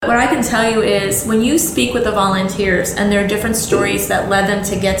what I can tell you is when you speak with the volunteers and there are different stories that led them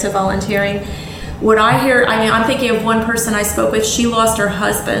to get to volunteering, what I hear, I'm thinking of one person I spoke with. She lost her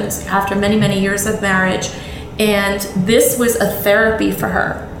husband after many, many years of marriage. And this was a therapy for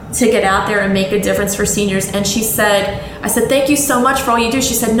her to get out there and make a difference for seniors. And she said, I said, thank you so much for all you do.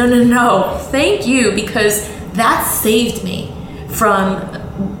 She said, no, thank you, because that saved me from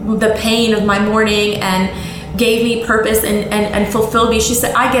the pain of my morning and gave me purpose and fulfilled me. She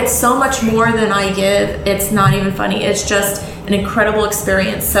said, I get so much more than I give. It's not even funny. It's just an incredible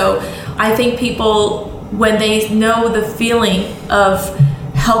experience. So I think people, when they know the feeling of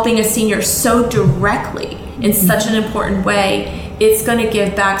helping a senior so directly in such an important way, it's going to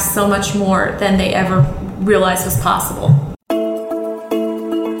give back so much more than they ever realized was possible.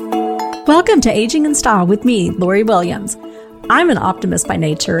 Welcome to Aging in Style with me, Lori Williams. I'm an optimist by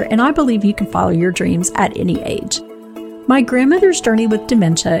nature, and I believe you can follow your dreams at any age. My grandmother's journey with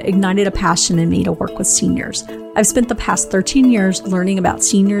dementia ignited a passion in me to work with seniors. I've spent the past 13 years learning about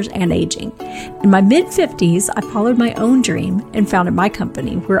seniors and aging. In my mid-50s, I followed my own dream and founded my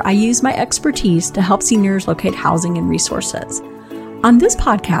company, where I use my expertise to help seniors locate housing and resources. On this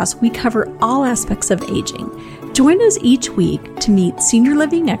podcast, we cover all aspects of aging. Join us each week to meet senior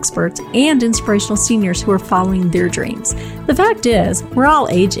living experts and inspirational seniors who are following their dreams. The fact is, we're all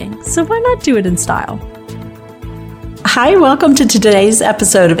aging, so why not do it in style? Hi, welcome to today's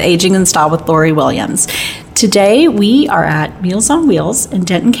episode of Aging in Style with Lori Williams. Today, we are at Meals on Wheels in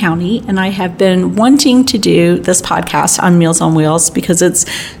Denton County, and I have been wanting to do this podcast on Meals on Wheels because it's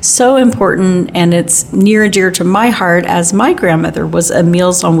so important and it's near and dear to my heart, as my grandmother was a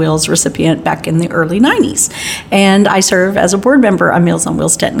Meals on Wheels recipient back in the early 90s. And I serve as a board member on Meals on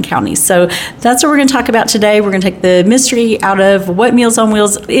Wheels Denton County. So that's what we're going to talk about today. We're going to take the mystery out of what Meals on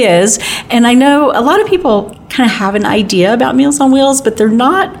Wheels is. And I know a lot of people kind of have an idea about Meals on Wheels, but they're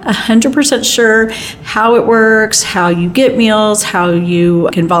not 100% sure how it works, how you get meals, how you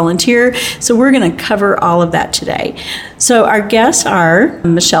can volunteer. So we're going to cover all of that today. So our guests are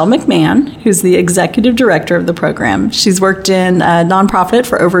Michelle McMahon, who's the executive director of the program. She's worked in a nonprofit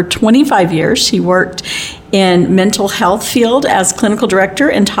for over 25 years. She worked in mental health field as clinical director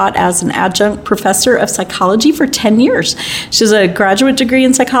and taught as an adjunct professor of psychology for 10 years. She has a graduate degree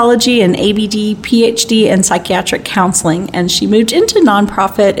in psychology and ABD, PhD in psychiatric counseling, and she moved into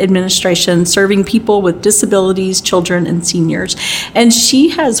nonprofit administration, serving people with disabilities, children, and seniors. And she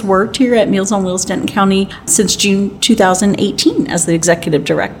has worked here at Meals on Wheels Denton County since June 2018 as the executive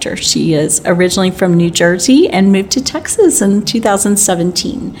director. She is originally from New Jersey and moved to Texas in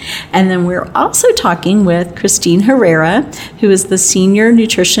 2017. And then we're also talking with Christine Herrera, who is the Senior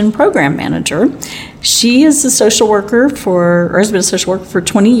Nutrition Program Manager. She is a social worker has been a social worker for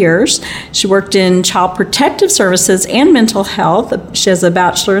 20 years. She worked in child protective services and mental health. She has a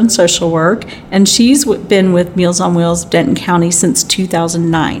bachelor in social work, and she's been with Meals on Wheels Denton County since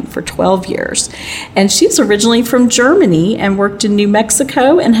 2009 for 12 years. And she's originally from Germany and worked in New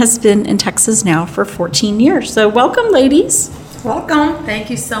Mexico and has been in Texas now for 14 years. So welcome, ladies. Welcome. Thank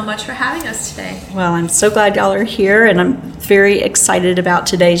you so much for having us today. Well, I'm so glad y'all are here, and I'm very excited about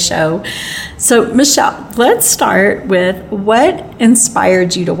today's show. So, Michelle, let's start with what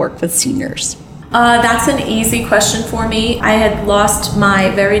inspired you to work with seniors? That's an easy question for me. I had lost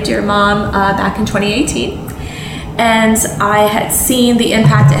my very dear mom back in 2018, and I had seen the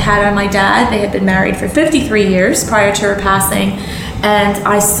impact it had on my dad. They had been married for 53 years prior to her passing, and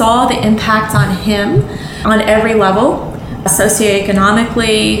I saw the impact on him on every level.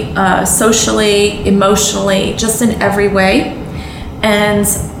 Socioeconomically, socially, emotionally, just in every way. And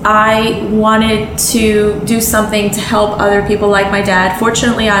I wanted to do something to help other people like my dad.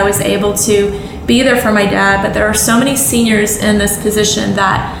 Fortunately, I was able to be there for my dad, but there are so many seniors in this position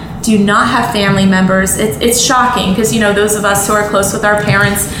that do not have family members. It's shocking because, those of us who are close with our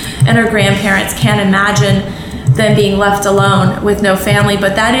parents and our grandparents can't imagine them being left alone with no family,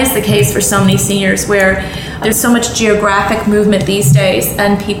 but that is the case for so many seniors, where there's so much geographic movement these days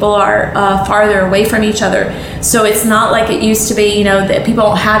and people are farther away from each other. So it's not like it used to be, that people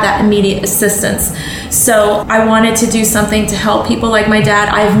don't have that immediate assistance. So I wanted to do something to help people like my dad.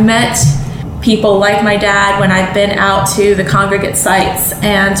 I've met people like my dad when I've been out to the congregate sites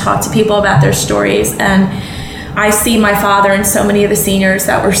and talked to people about their stories, and I see my father and so many of the seniors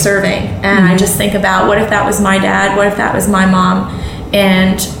that we're serving, and I just think about, what if that was my dad? What if that was my mom?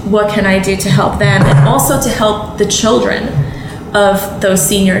 And what can I do to help them? And also to help the children of those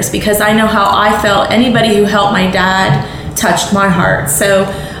seniors, because I know how I felt. Anybody who helped my dad touched my heart. So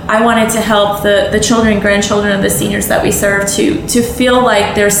I wanted to help the children and grandchildren of the seniors that we serve to feel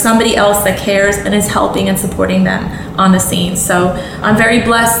like there's somebody else that cares and is helping and supporting them on the scene. So I'm very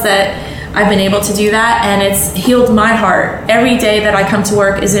blessed that I've been able to do that, and it's healed my heart. Every day that I come to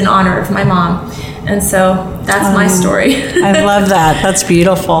work is in honor of my mom. And so that's my story. I love that. That's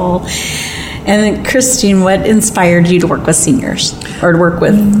beautiful. And Christine, what inspired you to work with seniors or to work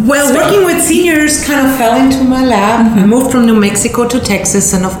with? Well, working with seniors kind of fell into my lap. I moved from New Mexico to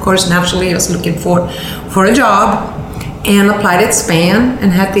Texas, and of course, naturally, I was looking for a job and applied at SPAN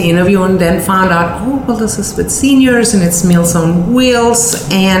and had the interview, and then found out, oh, well, this is with seniors and it's Meals on Wheels,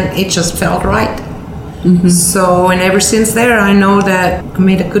 and it just felt right. So, and ever since there, I know that I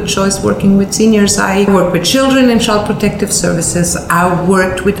made a good choice working with seniors. I work with children in Child Protective Services. I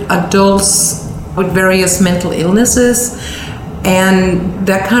worked with adults with various mental illnesses, and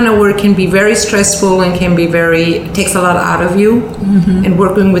that kind of work can be very stressful and can be takes a lot out of you. And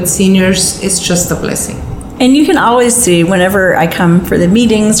working with seniors is just a blessing. And you can always see whenever I come for the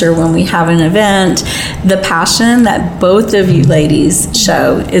meetings or when we have an event, the passion that both of you ladies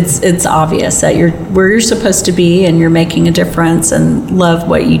show. It's obvious that you're where you're supposed to be and you're making a difference and love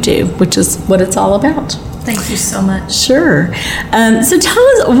what you do, which is what it's all about. Thank you so much. Sure. So tell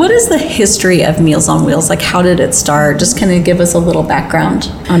us, what is the history of Meals on Wheels? Like, how did it start? Just kind of give us a little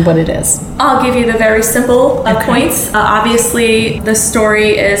background on what it is. I'll give you the very simple points. Obviously, the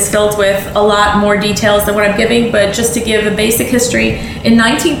story is filled with a lot more details than what I'm giving, but just to give a basic history, in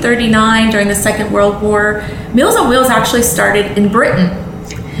 1939, during the Second World War, Meals on Wheels actually started in Britain.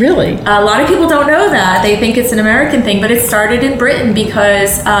 Really? A lot of people don't know that. They think it's an American thing, but it started in Britain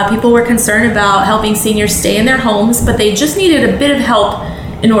because people were concerned about helping seniors stay in their homes, but they just needed a bit of help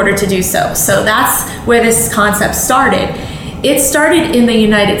in order to do so. So that's where this concept started. It started in the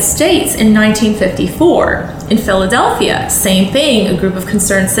United States in 1954 in Philadelphia. Same thing, a group of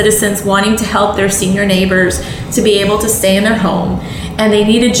concerned citizens wanting to help their senior neighbors to be able to stay in their home, and they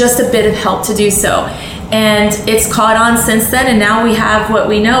needed just a bit of help to do so. And it's caught on since then, and now we have what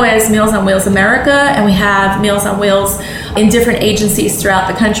we know as Meals on Wheels America, and we have Meals on Wheels in different agencies throughout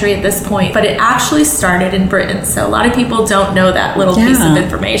the country at this point. But it actually started in Britain, so a lot of people don't know that little piece of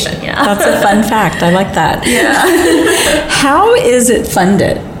information. Yeah, that's a fun fact. I like that. Yeah. How is it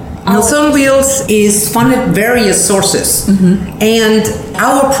funded? Meals on Wheels is funded various sources, and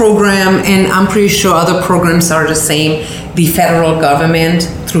our program, and I'm pretty sure other programs are the same, the federal government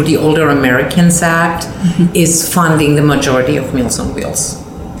through the Older Americans Act is funding the majority of Meals on Wheels.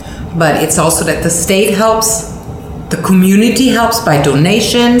 But it's also that the state helps, the community helps by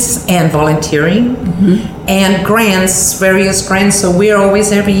donations and volunteering, and grants, various grants. So we're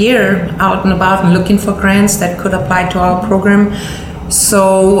always every year out and about and looking for grants that could apply to our program.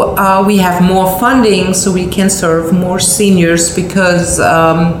 So we have more funding so we can serve more seniors, because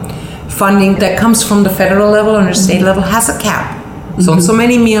funding that comes from the federal level and the state level has a cap. So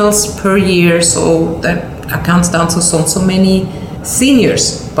many meals per year, so that accounts down to so many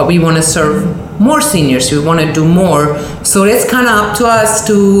seniors. But we want to serve more seniors. We want to do more. So it's kind of up to us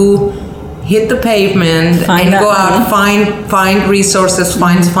to hit the pavement and go out, find resources,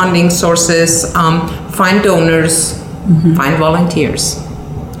 find funding sources, find donors, find volunteers.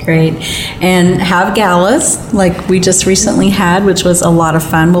 Great. And have galas like we just recently had, which was a lot of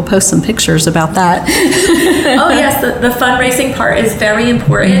fun. We'll post some pictures about that. Oh yes, the fundraising part is very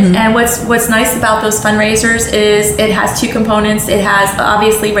important. And what's nice about those fundraisers is it has two components. It has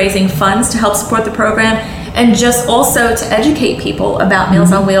obviously raising funds to help support the program, and just also to educate people about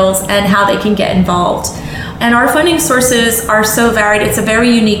Meals on Wheels and how they can get involved. And our funding sources are so varied. It's a very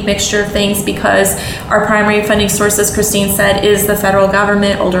unique mixture of things, because our primary funding source, as Christine said, is the federal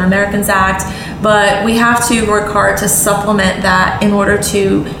government, Older Americans Act. But we have to work hard to supplement that in order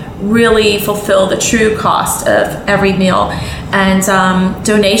to really fulfill the true cost of every meal. And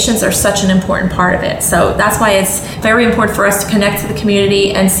donations are such an important part of it. So that's why it's very important for us to connect to the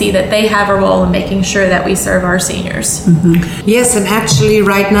community and see that they have a role in making sure that we serve our seniors. Yes, and actually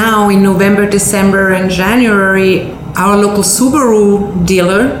right now in November, December, and January, our local Subaru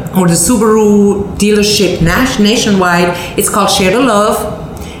dealer, or the Subaru dealership nationwide, it's called Share the Love.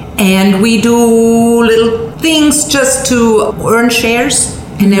 And we do little things just to earn shares,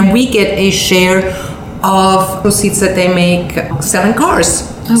 and then we get a share of proceeds that they make selling cars.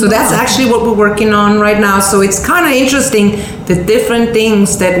 So that's actually what we're working on right now. So it's kind of interesting, the different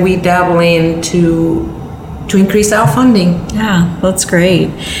things that we dabble in to increase our funding. Yeah, that's great.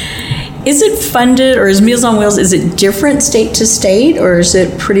 Is it funded, or is Meals on Wheels, is it different state to state, or is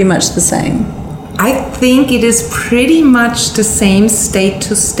it pretty much the same? I think it is pretty much the same state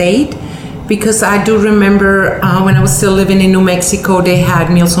to state, because I do remember when I was still living in New Mexico, they had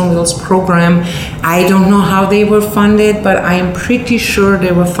Meals on Wheels program. I don't know how they were funded, but I am pretty sure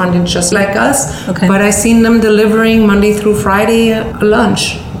they were funded just like us. Okay. But I seen them delivering Monday through Friday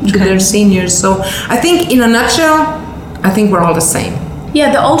lunch to their seniors. So I think in a nutshell, I think we're all the same.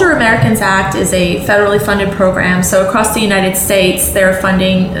 Yeah, the Older Americans Act is a federally funded program. So across the United States, they're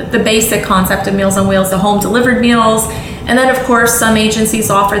funding the basic concept of Meals on Wheels, the home delivered meals. And then, of course, some agencies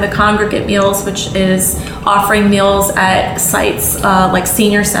offer the congregate meals, which is offering meals at sites like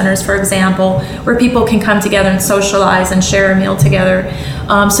senior centers, for example, where people can come together and socialize and share a meal together.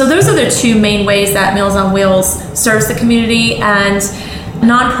 So those are the two main ways that Meals on Wheels serves the community. And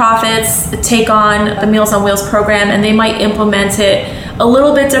nonprofits take on the Meals on Wheels program, and they might implement it a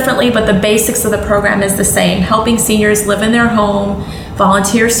little bit differently, but the basics of the program is the same. Helping seniors live in their home,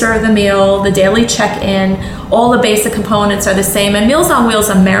 volunteers serve the meal, the daily check-in, all the basic components are the same. And Meals on Wheels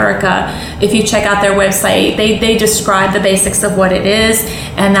America, if you check out their website, they describe the basics of what it is,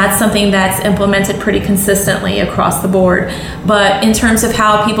 and that's something that's implemented pretty consistently across the board. But in terms of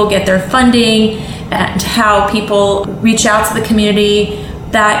how people get their funding and how people reach out to the community,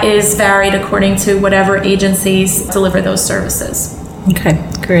 that is varied according to whatever agencies deliver those services. Okay,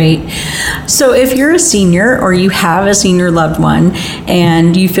 great. So if you're a senior or you have a senior loved one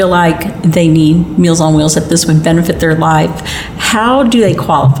and you feel like they need Meals on Wheels, if this would benefit their life, how do they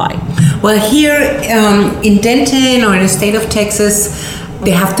qualify? Well, here in Denton or in the state of Texas,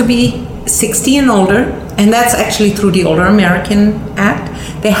 they have to be 60 and older, and that's actually through the Older American Act.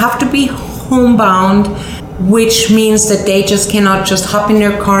 They have to be homebound, which means that they just cannot just hop in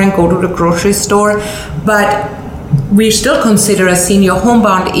their car and go to the grocery store, but we still consider a senior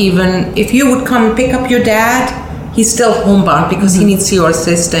homebound. Even if you would come and pick up your dad, he's still homebound because he needs your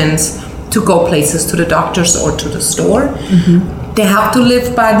assistance to go places, to the doctors or to the store. They have to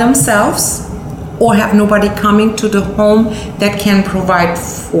live by themselves or have nobody coming to the home that can provide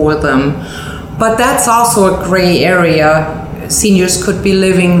for them. But that's also a gray area. Seniors could be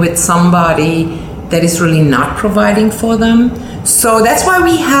living with somebody that is really not providing for them. So that's why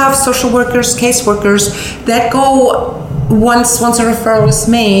we have social workers, caseworkers that go, once a referral is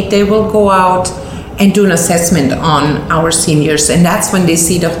made, they will go out and do an assessment on our seniors. And that's when they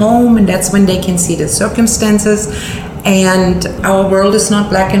see the home, and that's when they can see the circumstances. And our world is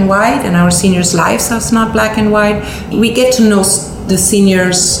not black and white, and our seniors' lives are not black and white. We get to know the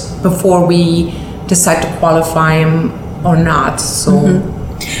seniors before we decide to qualify them or not.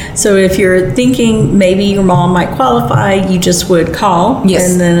 So if you're thinking maybe your mom might qualify, you just would call, Yes.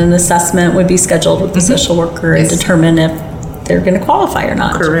 and then an assessment would be scheduled with the social worker and determine if they're going to qualify or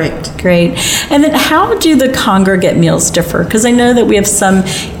not. Correct. Great. And then how do the congregate meals differ? Because I know that we have some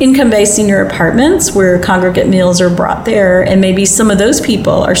income-based senior apartments where congregate meals are brought there, and maybe some of those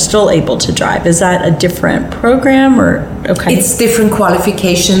people are still able to drive. Is that a different program or okay? It's different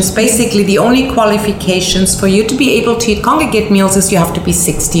qualifications. Basically, the only qualifications for you to be able to eat congregate meals is you have to be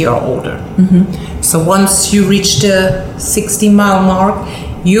 60 or older. So once you reach the 60-mile mark,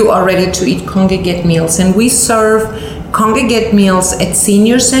 you are ready to eat congregate meals. And we serve congregate meals at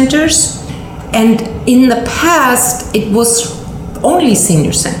senior centers. And in the past, it was only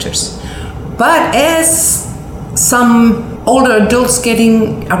senior centers. But as some older adults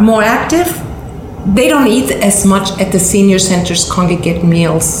are more active, they don't eat as much at the senior centers congregate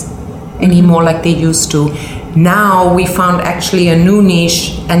meals anymore like they used to. Now we found actually a new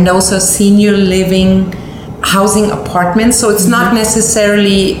niche, and those are senior living housing apartments. So it's not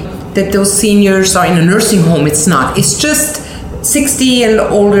necessarily that those seniors are in a nursing home. It's not. It's just 60 and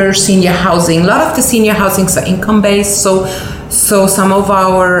older senior housing. A lot of the senior housings are income-based, so some of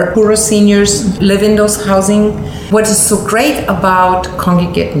our poorer seniors live in those housing. What is so great about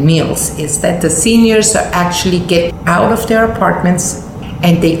congregate meals is that the seniors are actually get out of their apartments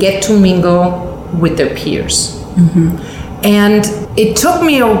and they get to mingle with their peers. And it took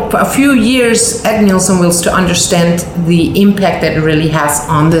me a few years at Meals on Wheels to understand the impact that it really has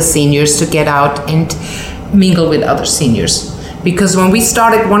on the seniors to get out and mingle with other seniors. Because when we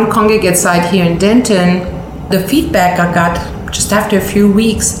started one congregate site here in Denton, the feedback I got just after a few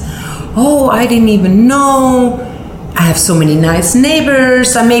weeks, oh, I didn't even know. I have so many nice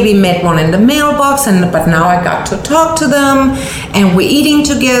neighbors. I maybe met one in the mailbox, but now I got to talk to them, and we're eating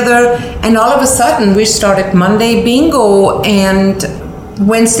together. And all of a sudden, we started Monday bingo and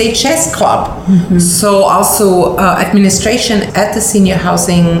Wednesday chess club. So also administration at the senior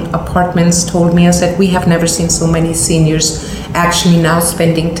housing apartments told me, I said, we have never seen so many seniors actually now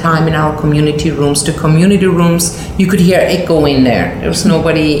spending time in our community rooms. The community rooms, you could hear echo in there. There was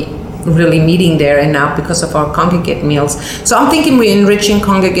nobody really meeting there, and now because of our congregate meals. So I'm thinking we're enriching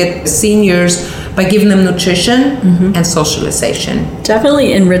congregate seniors by giving them nutrition and socialization.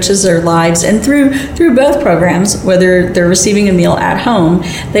 Definitely enriches their lives, and through both programs, whether they're receiving a meal at home,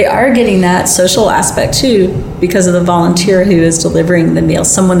 they are getting that social aspect too, because of the volunteer who is delivering the meal.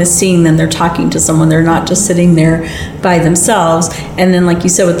 Someone is seeing them, they're talking to someone, they're not just sitting there by themselves. And then, like you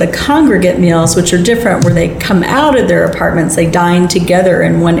said, with the congregate meals, which are different, where they come out of their apartments, they dine together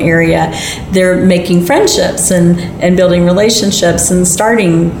in one area, they're making friendships and building relationships and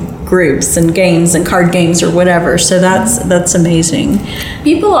starting groups and games and card games or whatever. So that's amazing.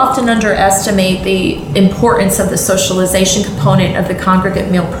 People often underestimate the importance of the socialization component of the congregate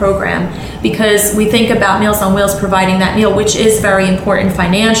meal program, because we think about Meals on Wheels providing that meal, which is very important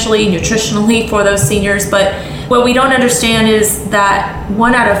financially, nutritionally for those seniors. But what we don't understand is that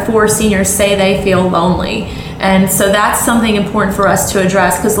 1 out of 4 seniors say they feel lonely. And so that's something important for us to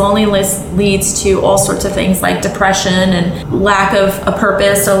address, because loneliness leads to all sorts of things like depression and lack of a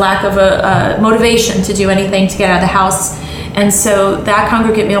purpose or lack of a motivation to do anything to get out of the house. And so that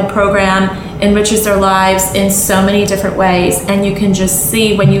congregate meal program enriches their lives in so many different ways. And you can just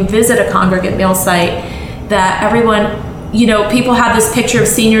see when you visit a congregate meal site that everyone, people have this picture of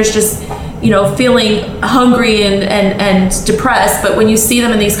seniors just feeling hungry and depressed, but when you see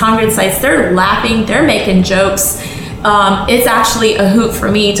them in these congregate sites, they're laughing, they're making jokes. It's actually a hoot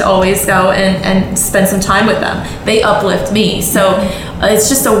for me to always go and spend some time with them. They uplift me. So it's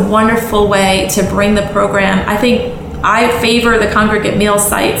just a wonderful way to bring the program. I think I favor the congregate meal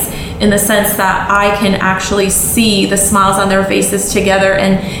sites in the sense that I can actually see the smiles on their faces together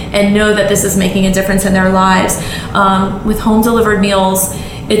and know that this is making a difference in their lives. With home delivered meals,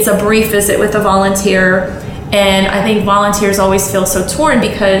 it's a brief visit with a volunteer, and I think volunteers always feel so torn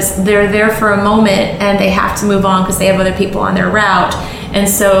because they're there for a moment and they have to move on because they have other people on their route. And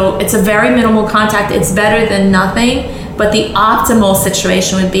so it's a very minimal contact. It's better than nothing, but the optimal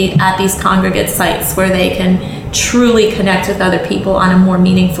situation would be at these congregate sites where they can truly connect with other people on a more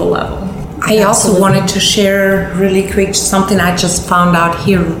meaningful level. I also wanted to share really quick something I just found out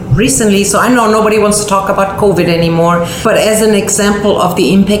here recently. So I know nobody wants to talk about COVID anymore, but as an example of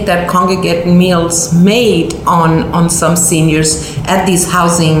the impact that congregate meals made on some seniors at these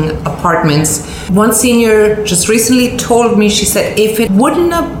housing apartments. One senior just recently told me, she said, if it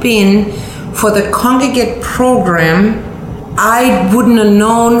wouldn't have been for the congregate program, I wouldn't have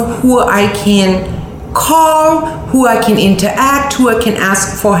known who I can call, who I can interact, who I can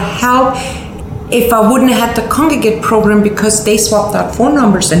ask for help, if I wouldn't have had the congregate program, because they swapped out phone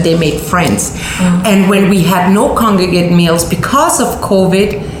numbers and they made friends. And when we had no congregate meals because of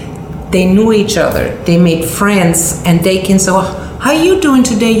COVID, they knew each other, they made friends, and they can say, how are you doing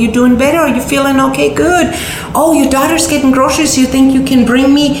today? You doing better? Are you feeling okay? Good. Oh, your daughter's getting groceries. You think you can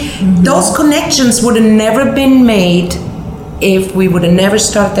bring me? Those connections would have never been made if we would have never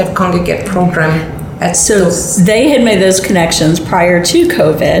started that congregate program. So they had made those connections prior to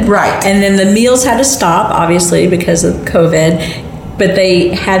COVID. Right. And then the meals had to stop, obviously, because of COVID, but they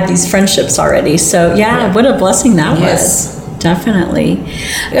had these friendships already. So, what a blessing that was. Definitely.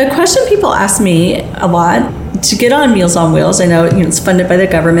 A question people ask me a lot, to get on Meals on Wheels, I know it's funded by the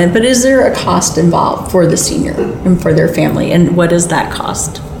government, but is there a cost involved for the senior and for their family? And what is that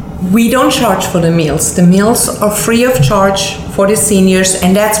cost? We don't charge for the meals. The meals are free of charge for the seniors,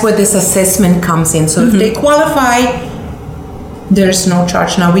 and that's where this assessment comes in. So if they qualify, there's no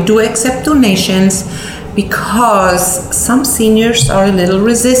charge. Now, we do accept donations because some seniors are a little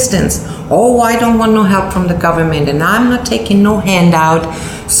resistant. Oh, I don't want no help from the government, and I'm not taking no handout.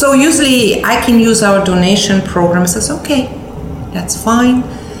 So usually I can use our donation program. Says, okay, that's fine.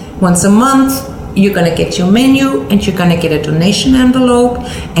 Once a month, you're going to get your menu, and you're going to get a donation envelope,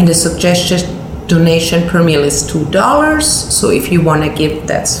 and the suggested donation per meal is $2. So if you want to give,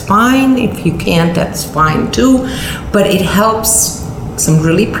 that's fine. If you can't, that's fine too. But it helps some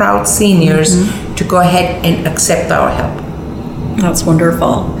really proud seniors to go ahead and accept our help. That's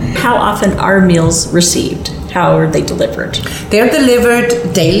wonderful. How often are meals received? How are they delivered? They're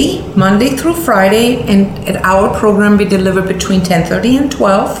delivered daily, Monday through Friday, and at our program we deliver between 10:30 and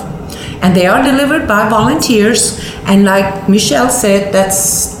 12. And they are delivered by volunteers. And like Michelle said, that's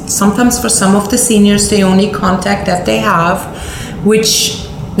sometimes for some of the seniors the only contact that they have,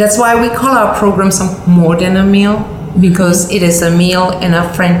 that's why we call our program more than a meal, because it is a meal and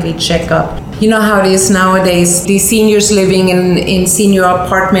a friendly checkup. You know how it is nowadays, these seniors living in senior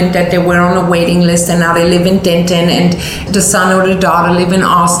apartment that they were on a waiting list, and now they live in Denton, and the son or the daughter live in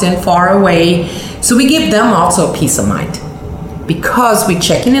Austin, far away. So we give them also peace of mind, because we're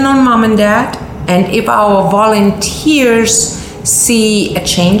checking in on mom and dad. And if our volunteers see a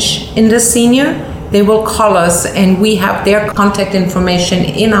change in the senior, they will call us, and we have their contact information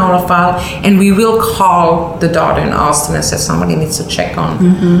in our file, and we will call the daughter in Austin and say somebody needs to check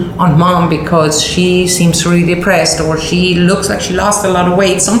on mom because she seems really depressed, or she looks like she lost a lot of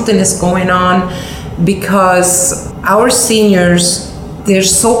weight. Something is going on, because our seniors, they're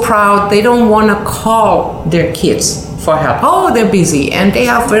so proud. They don't want to call their kids for help. Oh, they're busy, and they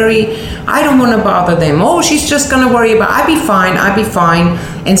are I don't want to bother them. Oh, she's just going to worry about, I'll be fine.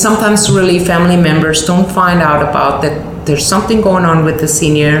 And sometimes really family members don't find out about that there's something going on with the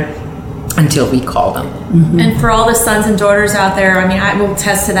senior until we call them. And for all the sons and daughters out there, I mean, I will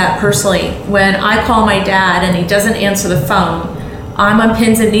attest to that personally. When I call my dad and he doesn't answer the phone, I'm on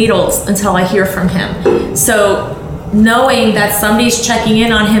pins and needles until I hear from him. So knowing that somebody's checking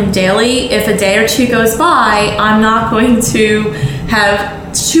in on him daily, if a day or two goes by, I'm not going to have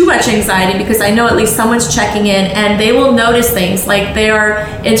too much anxiety, because I know at least someone's checking in, and they will notice things like they are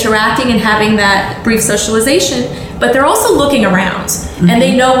interacting and having that brief socialization, but they're also looking around and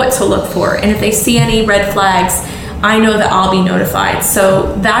they know what to look for. And if they see any red flags, I know that I'll be notified.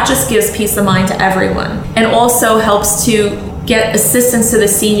 So that just gives peace of mind to everyone, and also helps to get assistance to the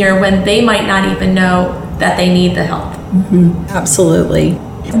senior when they might not even know that they need the help. Absolutely.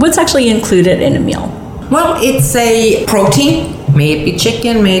 What's actually included in a meal? Well, it's a protein. May it be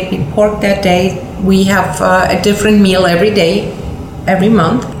chicken, may it be pork that day. We have a different meal every day, every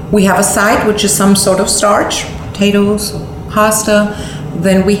month. We have a side, which is some sort of starch, potatoes, pasta.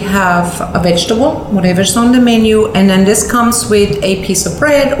 Then we have a vegetable, whatever's on the menu. And then this comes with a piece of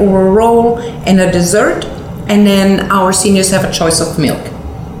bread or a roll and a dessert. And then our seniors have a choice of milk.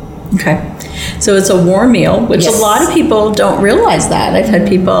 Okay. So it's a warm meal, which Yes. a lot of people don't realize that. I've had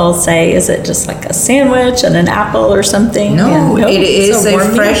people say, is it just like a sandwich and an apple or something? No, Yeah, it is a warm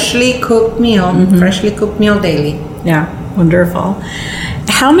meal. freshly cooked meal, freshly cooked meal daily. Yeah, wonderful.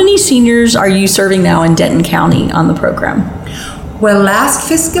 How many seniors are you serving now in Denton County on the program? Well, last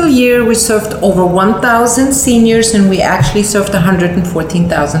fiscal year we served over 1,000 seniors, and we actually served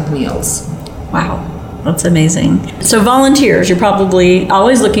 114,000 meals. Wow, that's amazing. So volunteers, you're probably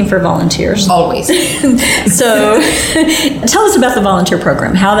always looking for volunteers. Always. So tell us about the volunteer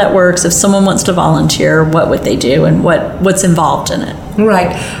program, how that works. If someone wants to volunteer, what would they do, and what's involved in it?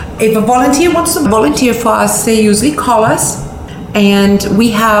 Right. If a volunteer wants to volunteer for us, they usually call us, and we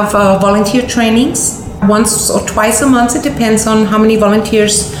have volunteer trainings once or twice a month. It depends on how many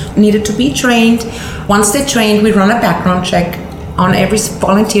volunteers needed to be trained. Once they're trained, we run a background check on every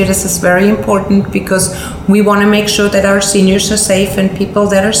volunteer. This is very important because we want to make sure that our seniors are safe, and people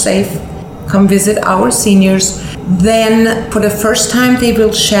that are safe come visit our seniors. Then for the first time, they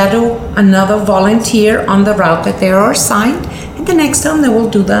will shadow another volunteer on the route that they are assigned, and the next time they will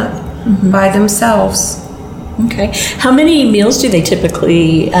do that by themselves. Okay. How many meals do they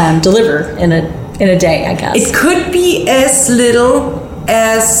typically deliver in a day, I guess? It could be as little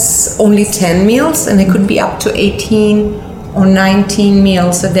as only 10 meals, and it could be up to 18 or 19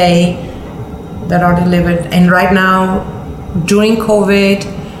 meals a day that are delivered. And right now, during COVID,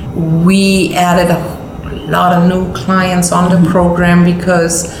 we added a lot of new clients on the program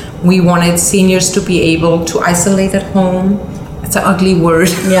because we wanted seniors to be able to isolate at home. It's an ugly word.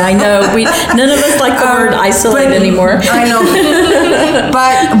 Yeah, I know. None of us like the word isolate anymore. I know.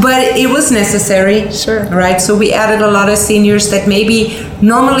 but it was necessary. Sure. Right? So we added a lot of seniors that maybe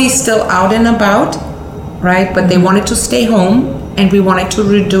normally still out and about, right? But they wanted to stay home, and we wanted to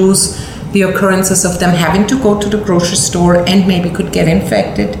reduce the occurrences of them having to go to the grocery store and maybe could get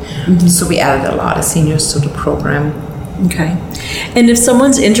infected. So we added a lot of seniors to the program. Okay. And if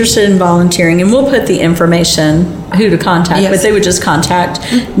someone's interested in volunteering, and we'll put the information, who to contact, Yes. but they would just contact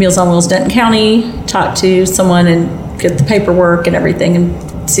Meals on Wheels Denton County, talk to someone and get the paperwork and everything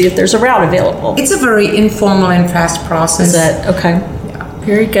and see if there's a route available. It's a very informal and fast process. Is that okay?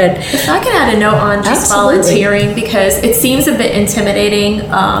 Very good. If I can add a note on just Absolutely. volunteering, because it seems a bit intimidating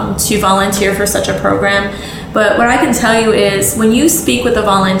to volunteer for such a program. But what I can tell you is when you speak with the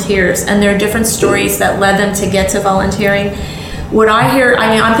volunteers and there are different stories that led them to get to volunteering, what I hear,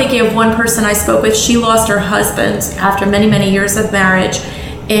 I mean, I'm thinking of one person I spoke with. She lost her husband after many, many years of marriage.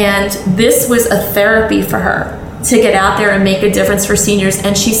 And this was a therapy for her to get out there and make a difference for seniors.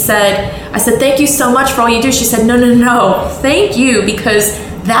 And she said, I said, thank you so much for all you do. She said, no, thank you, because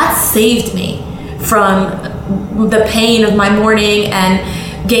that saved me from the pain of my morning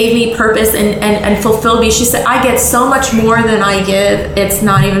and gave me purpose and fulfilled me. She said, I get so much more than I give. It's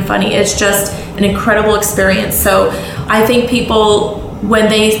not even funny. It's just an incredible experience. So I think people, when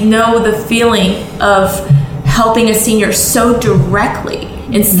they know the feeling of helping a senior so directly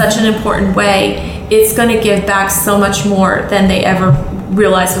in such an important way, it's going to give back so much more than they ever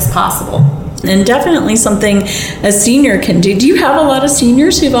realized was possible. And definitely something a senior can do. Do you have a lot of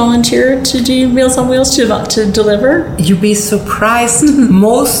seniors who volunteer to do Meals on Wheels to deliver? You'd be surprised.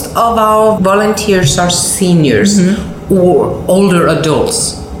 Most of our volunteers are seniors or older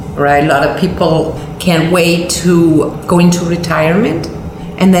adults, right? A lot of people can't wait to go into retirement,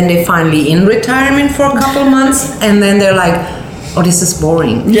 and then they're finally in retirement for a couple months, and then they're like, oh, this is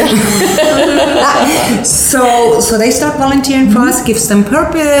boring. Yeah. So they start volunteering for us, gives them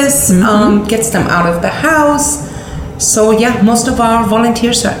purpose, gets them out of the house. So yeah, most of our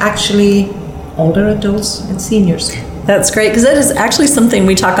volunteers are actually older adults and seniors. That's great, because that is actually something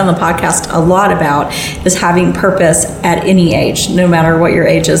we talk on the podcast a lot about, is having purpose at any age, no matter what your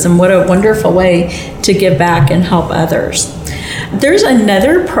age is, and what a wonderful way to give back and help others. There's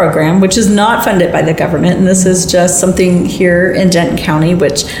another program which is not funded by the government, and this is just something here in Denton County,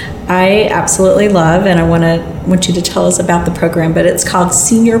 which I absolutely love, and I want you to tell us about the program, but it's called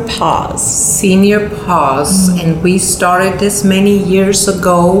Senior Paws. Senior Paws, and we started this many years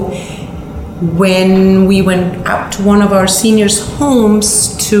ago when we went out to one of our seniors'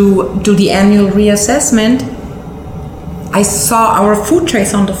 homes to do the annual reassessment. I saw our food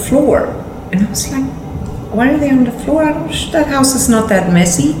trays on the floor, and I was like, why are they on the floor? That house is not that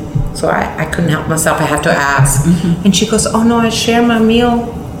messy. So I couldn't help myself. I had to ask. And she goes, oh no, I share my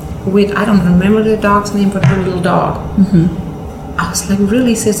meal with, I don't remember the dog's name, but her little dog. I was like,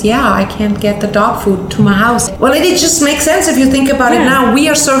 really? Says, yeah, I can't get the dog food to my house. Well, it just makes sense if you think about it now. We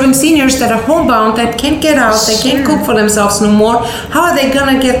are serving seniors that are homebound, that can't get out, they can't cook for themselves no more. How are they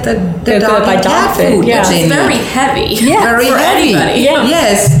going to get the dog and cat food? Yeah, it's very heavy. Yeah, very for heavy. Anybody. Yeah.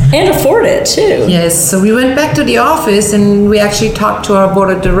 Yes. And afford it, too. Yes, so we went back to the office and we actually talked to our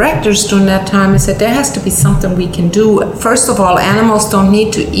board of directors during that time and said, there has to be something we can do. First of all, animals don't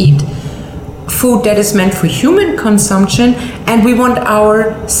need to eat food that is meant for human consumption, and we want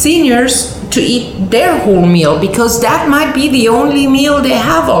our seniors to eat their whole meal, because that might be the only meal they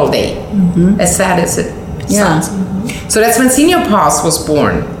have all day, as sad as it sounds. So that's when Senior Paws was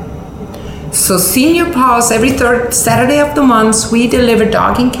born. So Senior Paws, every third Saturday of the month, we deliver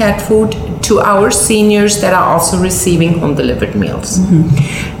dog and cat food to our seniors that are also receiving home delivered meals.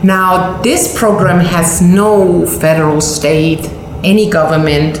 Now, this program has no federal, state, any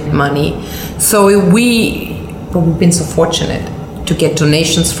government money. So we've been so fortunate to get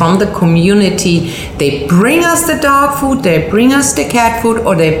donations from the community. They bring us the dog food, they bring us the cat food,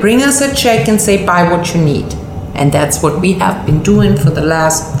 or they bring us a check and say, buy what you need. And that's what we have been doing for the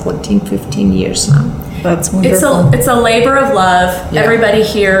last 14, 15 years now. That's wonderful. It's a labor of love. Yeah. Everybody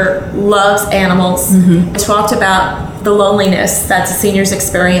here loves animals. I talked about the loneliness that the seniors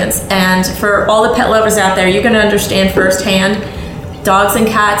experience. And for all the pet lovers out there, you're going to understand firsthand, dogs and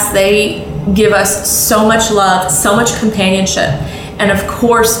cats, they give us so much love, so much companionship. And of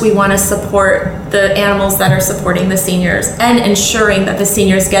course, we want to support the animals that are supporting the seniors and ensuring that the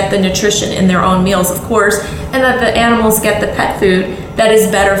seniors get the nutrition in their own meals, of course, and that the animals get the pet food that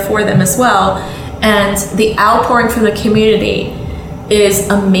is better for them as well. And the outpouring from the community is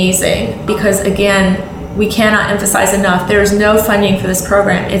amazing because, again, we cannot emphasize enough, there is no funding for this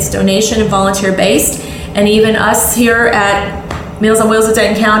program. It's donation and volunteer based. And even us here at Meals on Wheels of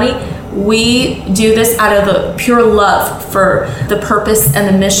Denton County, we do this out of the pure love for the purpose and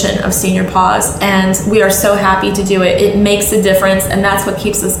the mission of Senior Paws, and we are so happy to do it. It makes a difference, and that's what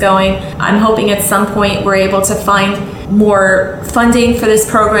keeps us going. I'm hoping at some point we're able to find more funding for this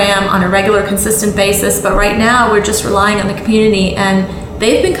program on a regular, consistent basis, but right now we're just relying on the community, and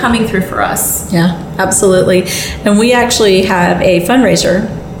they've been coming through for us. Yeah, absolutely. And we actually have a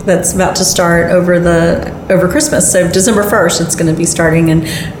fundraiser that's about to start over Christmas. So December 1st, it's going to be starting, and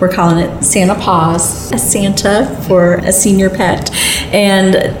we're calling it Santa Paws, a Santa for a senior pet.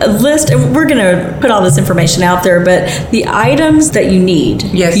 And a list, and we're going to put all this information out there, but the items that you need,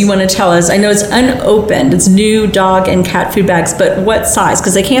 yes, if you want to tell us, I know it's unopened, it's new dog and cat food bags, but what size?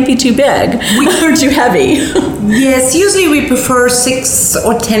 Because they can't be too big or too heavy. Yes, usually we prefer 6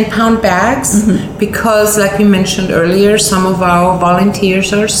 or 10 pound bags because, like we mentioned earlier, some of our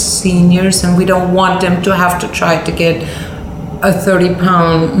volunteers are seniors and we don't want them to have to try to get a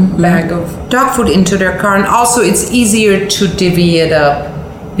 30-pound bag of dog food into their car. And also it's easier to divvy it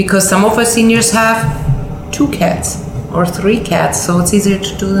up because some of our seniors have 2 cats or 3 cats, so it's easier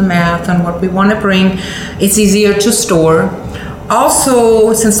to do the math on what we want to bring. It's easier to store.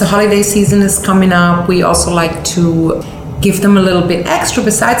 Also, since the holiday season is coming up, we also like to give them a little bit extra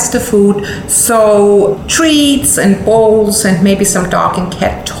besides the food. So treats and bowls and maybe some dog and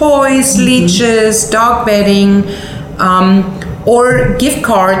cat toys, leashes, dog bedding. or gift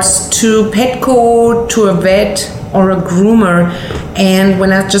cards to Petco, to a vet or a groomer. And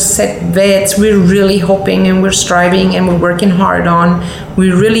when I just said vets, we're really hoping and we're striving and we're working hard on.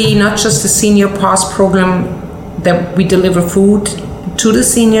 We really, not just the Senior Pass program that we deliver food to the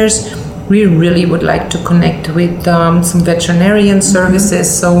seniors, we really would like to connect with some veterinarian services.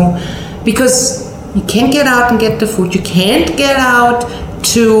 So, because you can't get out and get the food, you can't get out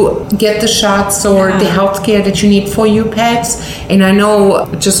to get the shots or the health care that you need for your pets. And I know,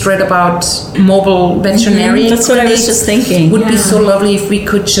 just read about mobile veterinarian That's what I was just thinking. Would be so lovely if we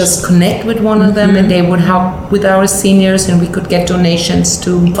could just connect with one of them and they would help with our seniors and we could get donations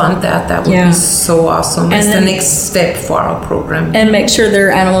to fund that. That would be so awesome. It's the next step for our program. And make sure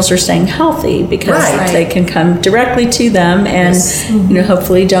their animals are staying healthy, because they can come directly to them and you know,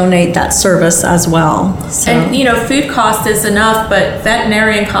 hopefully donate that service as well. So. And you know, food cost is enough, but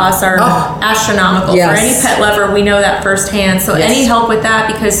veterinarian costs are astronomical. For any pet lover, we know that firsthand. So any help with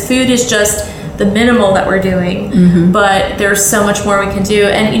that, because food is just the minimal that we're doing, but there's so much more we can do.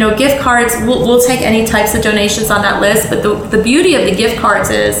 And you know, gift cards, we'll take any types of donations on that list, but the beauty of the gift cards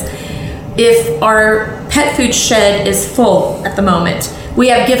is, if our pet food shed is full at the moment, we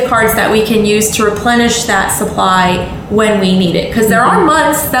have gift cards that we can use to replenish that supply when we need it, because there are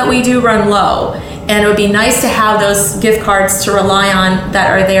months that we do run low. And it would be nice to have those gift cards to rely on that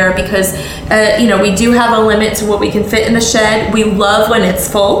are there, because, you know, we do have a limit to what we can fit in the shed. We love when it's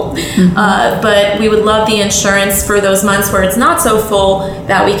full, but we would love the insurance for those months where it's not so full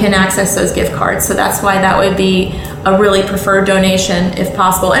that we can access those gift cards. So that's why that would be a really preferred donation if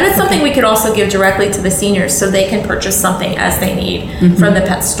possible. And it's something we could also give directly to the seniors so they can purchase something as they need from the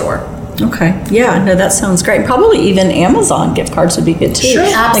pet store. Okay. Yeah, no, that sounds great. Probably even Amazon gift cards would be good too. Sure,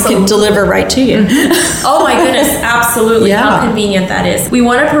 absolutely. They can deliver right to you. Oh my goodness, absolutely. How convenient that is. We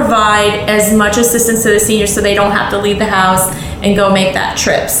want to provide as much assistance to the seniors so they don't have to leave the house and go make that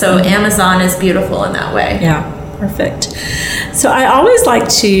trip. So Amazon is beautiful in that way. Yeah, perfect. So I always like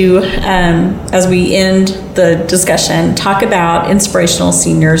to, as we end the discussion, talk about inspirational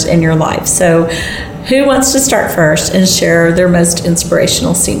seniors in your life. So who wants to start first and share their most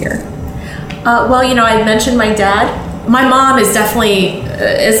inspirational senior? Well, you know, I mentioned my dad. My mom is definitely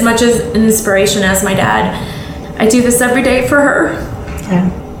as much as an inspiration as my dad. I do this every day for her. Yeah.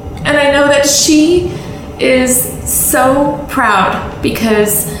 And I know that she is so proud,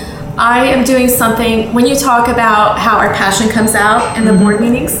 because I am doing something. When you talk about how our passion comes out in the board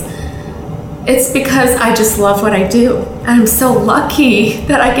meetings, it's because I just love what I do. And I'm so lucky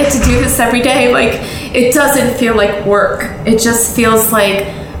that I get to do this every day. Like, it doesn't feel like work. It just feels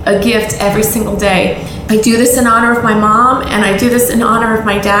like a gift every single day. I do this in honor of my mom, and I do this in honor of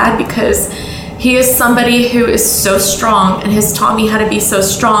my dad, because he is somebody who is so strong and has taught me how to be so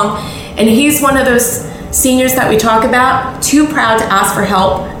strong. And he's one of those seniors that we talk about, too proud to ask for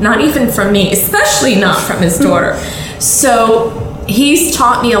help, not even from me, especially not from his daughter. So he's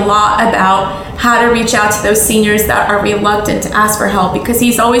taught me a lot about how to reach out to those seniors that are reluctant to ask for help, because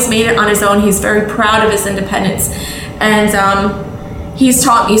he's always made it on his own. He's very proud of his independence. And he's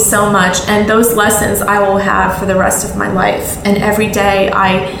taught me so much, and those lessons I will have for the rest of my life. And every day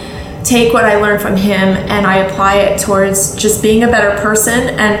I take what I learned from him and I apply it towards just being a better person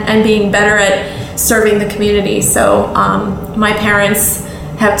and being better at serving the community. So my parents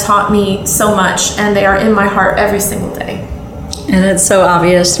have taught me so much, and they are in my heart every single day. And it's so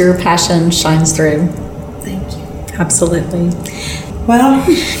obvious your passion shines through. Thank you. Absolutely. Well,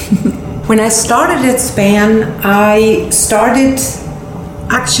 when I started at SPAN, I started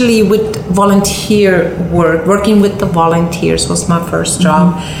actually with volunteer work. Working with the volunteers was my first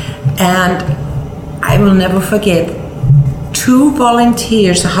job. And I will never forget, 2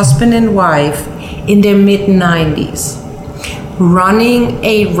 volunteers, a husband and wife, in their mid-90s, running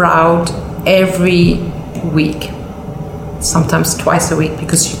a route every week, sometimes twice a week,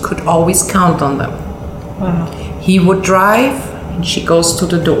 because you could always count on them. Wow. He would drive and she goes to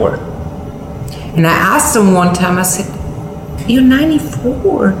the door. And I asked him one time, I said, "You're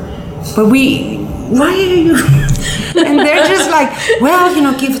 94, but why are you?" And they're just like, "Well, you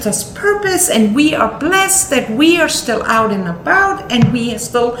know, gives us purpose, and we are blessed that we are still out and about, and we are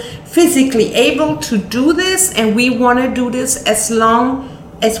still physically able to do this, and we want to do this as long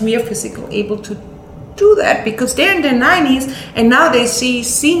as we are physically able to do that," because they're in their 90s, and now they see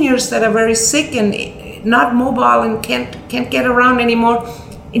seniors that are very sick and not mobile and can't get around anymore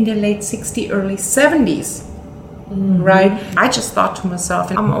in their late 60s, early 70s. Right? I just thought to myself,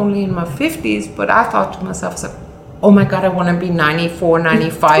 and I'm only in my 50s, but I thought to myself, I said, oh my God, I want to be 94,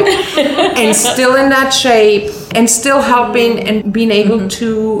 95 and still in that shape and still helping and being able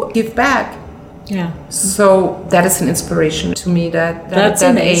to give back. Yeah. So that is an inspiration to me. That's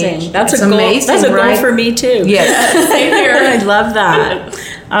amazing. Age. That's it's a goal. amazing, That's a goal right? for me too. Yes. Same here. I love that.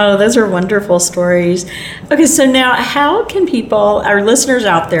 Oh, those are wonderful stories. Okay, so now how can people, our listeners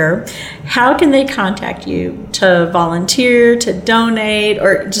out there, how can they contact you to volunteer, to donate,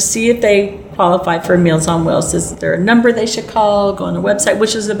 or just see if they qualify for Meals on Wheels? Is there a number they should call, go on the website?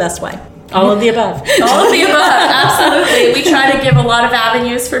 Which is the best way? All of the above. All of the above, absolutely. We try to give a lot of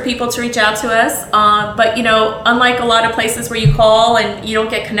avenues for people to reach out to us. But, unlike a lot of places where you call and you don't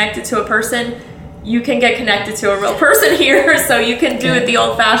get connected to a person, you can get connected to a real person here. So you can do it the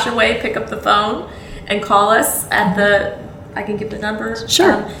old-fashioned way, pick up the phone and call us at I can give the number.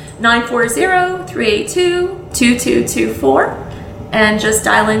 Sure. 940-382-2224. And just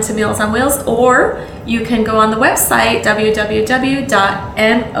dial into Meals on Wheels, or you can go on the website,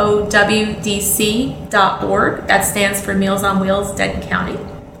 www.mowdc.org. That stands for Meals on Wheels, Denton County.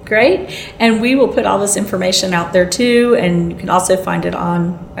 Great. And we will put all this information out there too. And you can also find it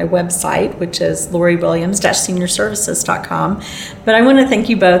on my website, which is LoriWilliams-seniorservices.com. But I want to thank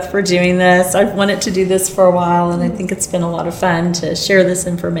you both for doing this. I've wanted to do this for a while, and I think it's been a lot of fun to share this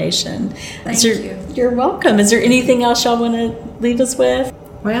information. Thank you. You're welcome. Is there anything else y'all want to leave us with?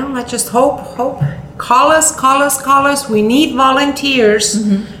 Well, I just hope. Call us. We need volunteers.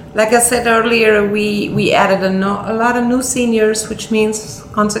 Mm-hmm. Like I said earlier, we added a lot of new seniors, which means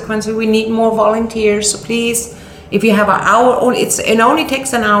consequently we need more volunteers. So please, if you have an hour, it only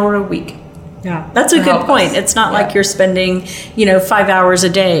takes an hour a week. Yeah, that's a good point. It's not like you're spending, 5 hours a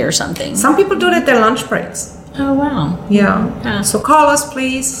day or something. Some people do it at their lunch breaks. Oh, wow. Yeah. So call us,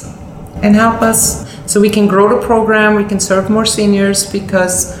 please, and help us so we can grow the program, we can serve more seniors,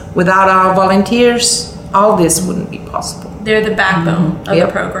 because without our volunteers, all this wouldn't be possible. They're the backbone of the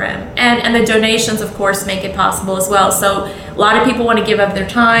program. And the donations, of course, make it possible as well. So a lot of people want to give up their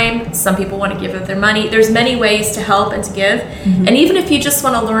time. Some people want to give up their money. There's many ways to help and to give. Mm-hmm. And even if you just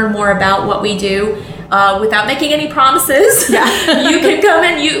want to learn more about what we do, without making any promises, you can come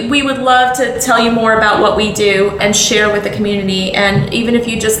in. We would love to tell you more about what we do and share with the community. And even if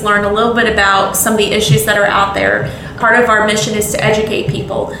you just learn a little bit about some of the issues that are out there, part of our mission is to educate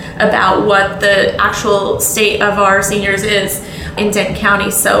people about what the actual state of our seniors is in Denton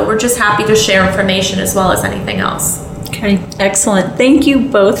County. So we're just happy to share information as well as anything else. Okay, excellent. Thank you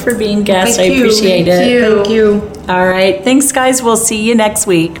both for being guests. I appreciate it. Thank you. All right. Thanks, guys. We'll see you next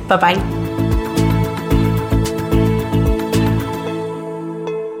week. Bye-bye.